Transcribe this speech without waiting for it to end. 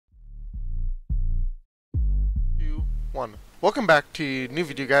1. Welcome back to new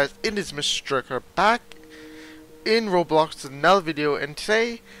video, guys. It is Mr.Strickler back in Roblox with another video, and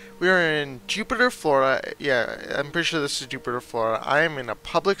today we are in Jupiter, Florida. Yeah, I'm pretty sure this is Jupiter, Florida. I am in a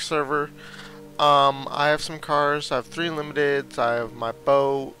public server. I have some cars. I have 3 limiteds. I have my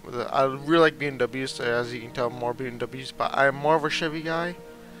boat. I really like BMWs, so as you can tell, more BMWs. But I am more of a Chevy guy.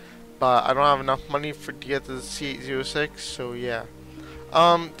 But I don't have enough money to get the C806, so yeah.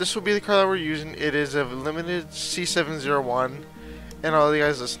 This will be the car that we're using. It is a limited C701, and all you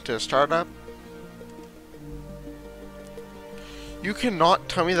guys listen to a startup. You cannot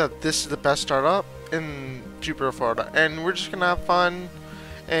tell me that this is the best startup in Jupiter, Florida, and we're just gonna have fun.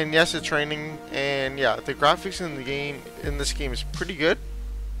 And yes, it's raining, and yeah, the graphics in the game, in this game, is pretty good.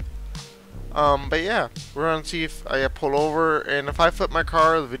 But yeah, we're gonna see if I pull over, and if I flip my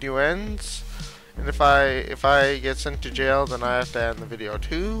car, the video ends. And if I get sent to jail, then I have to end the video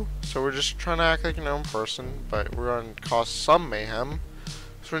too. So we're just trying to act like a normal person, but we're going to cause some mayhem.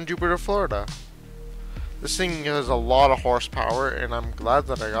 So we're in Jupiter, Florida. This thing has a lot of horsepower, and I'm glad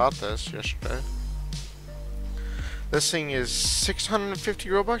that I got this yesterday. This thing is 650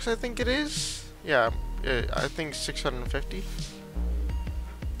 Robux, I think it is. Yeah, I think 650.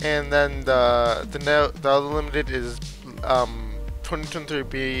 And then the other limited is 2023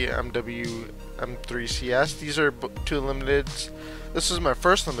 BMW M3CS. These are 2 limiteds. This is my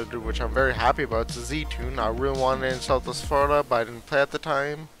first limited, which I'm very happy about. It's a Z-Tune. I really wanted it in Southwest Florida, but I didn't play at the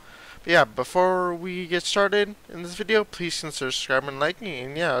time. But yeah, before we get started in this video, please consider subscribing and liking.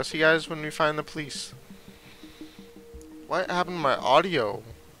 And yeah, I'll see you guys when we find the police. What happened to my audio?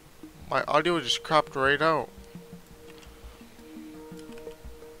 My audio just cropped right out.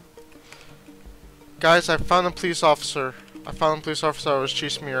 Guys, I found the police officer. I found the police officer that was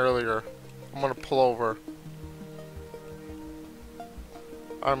chasing me earlier. I'm gonna pull over.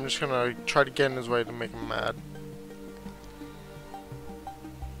 I'm just gonna try to get in his way to make him mad.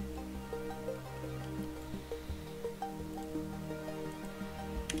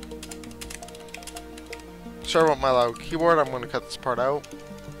 Sorry about my loud keyboard, I'm gonna cut this part out.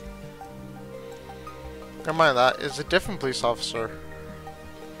 Never mind that, it's a different police officer.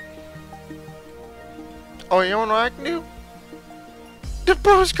 Oh, you know what I can do? The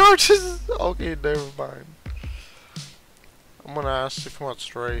bro's car just... Okay, never mind. I'm gonna ask if he wants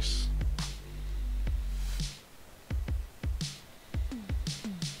to race.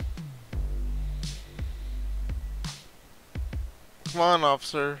 Come on,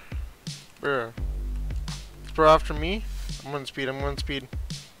 officer. Bro. Is bro after me? I'm gonna speed. I'm gonna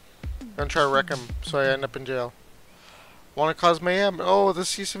try to wreck him so I end up in jail. Wanna cause mayhem? Oh, the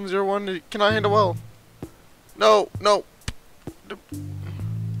C701 cannot handle well. No, no.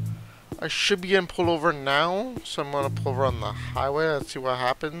 I should be getting pulled over now, so I'm gonna pull over on the highway. Let's see what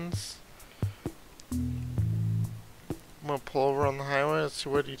happens. I'm gonna pull over on the highway. Let's see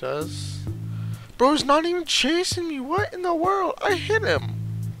what he does. Bro's not even chasing me. What in the world? I hit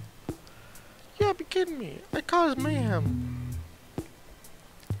him. You gotta be kidding me. I caused mayhem.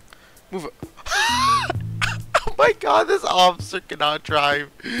 Move it. Oh my god, this officer cannot drive.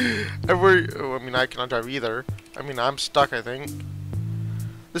 I mean, I cannot drive either. I mean, I'm stuck, I think.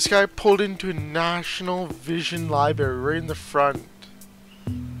 This guy pulled into a National Vision library right in the front.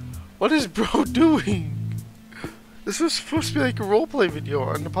 What is bro doing? This was supposed to be like a roleplay video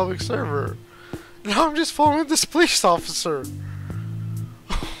on the public server. Now I'm just following this police officer.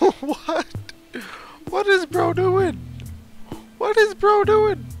 What? What is bro doing? What is bro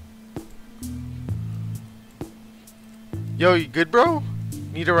doing? Yo, you good, bro?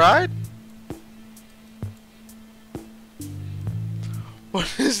 Need a ride?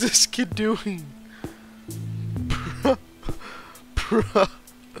 What is this kid doing? Bruh. Bruh.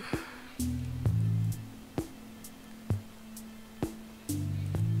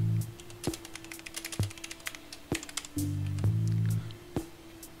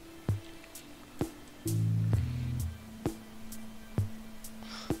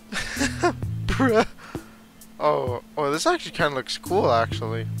 Bruh. Oh, this actually kind of looks cool,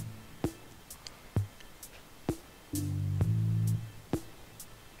 actually.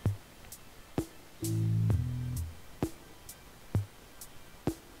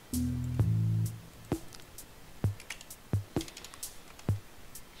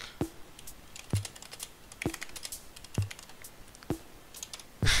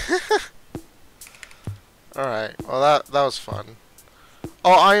 Alright, well that was fun.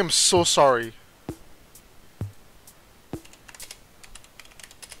 Oh, I am so sorry.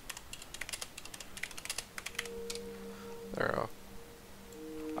 There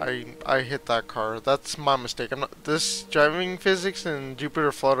we go. I hit that car. That's my mistake. This driving physics in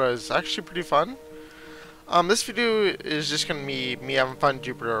Jupiter, Florida is actually pretty fun. This video is just gonna be me having fun in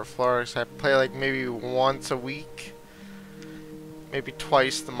Jupiter, Florida. I play like maybe once a week, maybe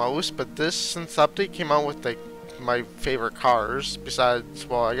twice the most. But this, since the update came out with like my favorite cars, besides,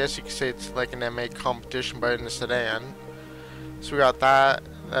 well, I guess you could say it's like an MA competition, but in a sedan. So we got that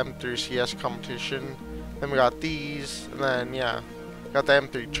M3 CS competition. Then we got these, and then yeah, got the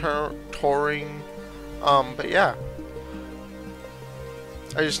M3 Touring. But yeah.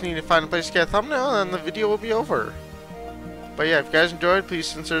 I just need to find a place to get a thumbnail and the video will be over. But yeah, if you guys enjoyed,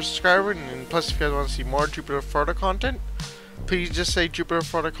 please consider subscribing, and plus if you guys want to see more Jupiter, Florida content, please just say Jupiter,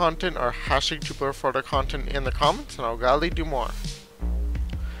 Florida content or hashtag Jupiter, Florida content in the comments, and I'll gladly do more.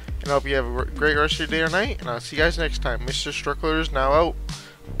 And I hope you have a great rest of your day or night, and I'll see you guys next time. Mr. Strickler is now out.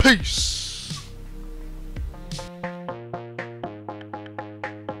 Peace!